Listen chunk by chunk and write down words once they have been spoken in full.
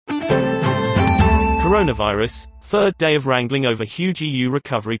Coronavirus, third day of wrangling over huge EU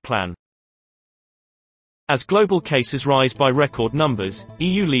recovery plan. As global cases rise by record numbers,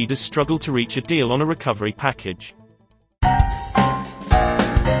 EU leaders struggle to reach a deal on a recovery package.